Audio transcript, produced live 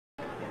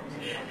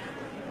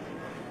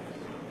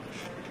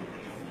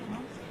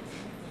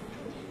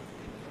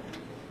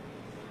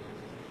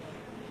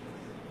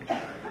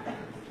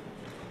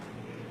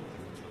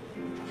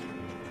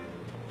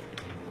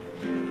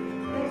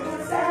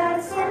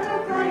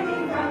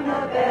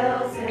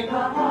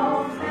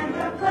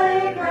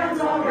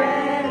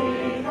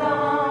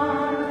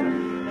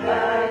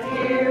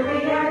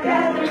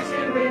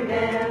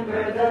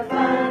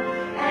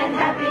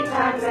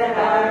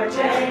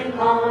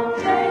long,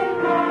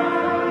 Jane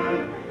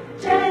long,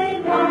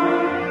 Jane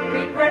long.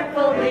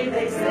 Regretfully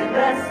they send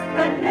us,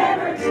 but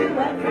never to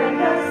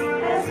unfriend us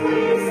as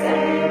we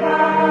say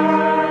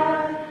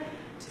bye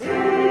to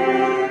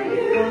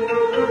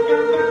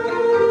you.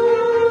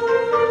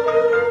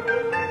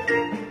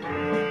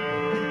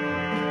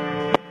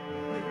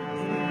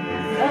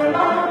 So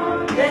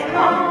long, Jane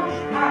long,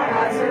 our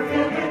eyes are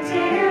filled with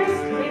tears.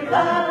 We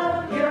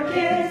love your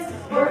kiss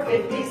for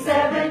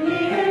 57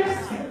 years.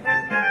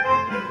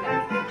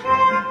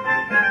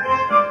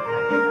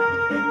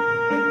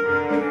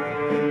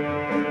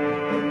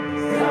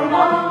 So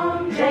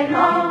long, Jane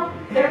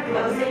long, they're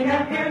closing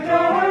up your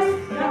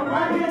doors. No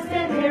one has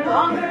been here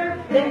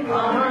longer than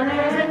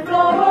corners and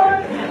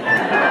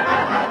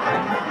floors.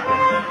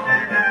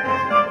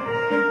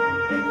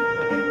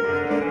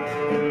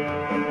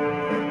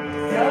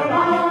 So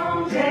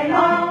long, Jane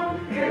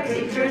long, your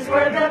teachers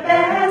were the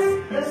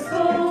best. The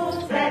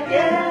schools that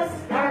yes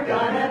are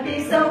gonna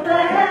be so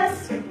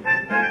blessed.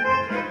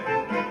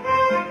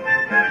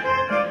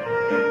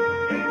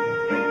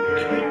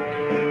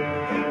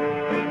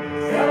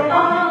 So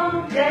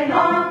long, Jane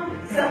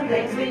long, some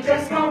things we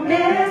just won't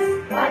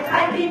miss, like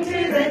hiking to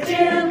the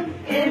gym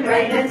in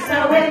rain and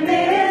snow and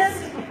mist.